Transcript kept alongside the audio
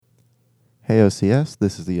Hey OCS,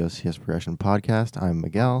 this is the OCS Progression Podcast. I'm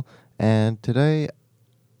Miguel, and today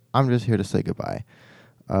I'm just here to say goodbye.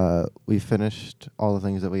 We finished all the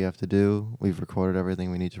things that we have to do. We've recorded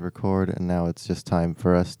everything we need to record, and now it's just time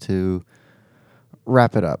for us to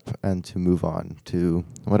wrap it up and to move on to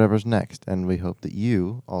whatever's next. And we hope that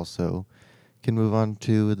you also can move on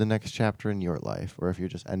to the next chapter in your life, or if you're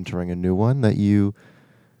just entering a new one, that you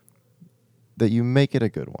make it a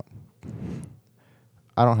good one.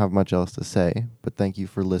 I don't have much else to say, but thank you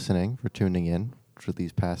for listening, for tuning in for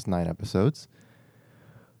these past 9 episodes.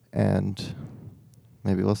 And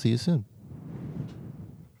maybe we'll see you soon.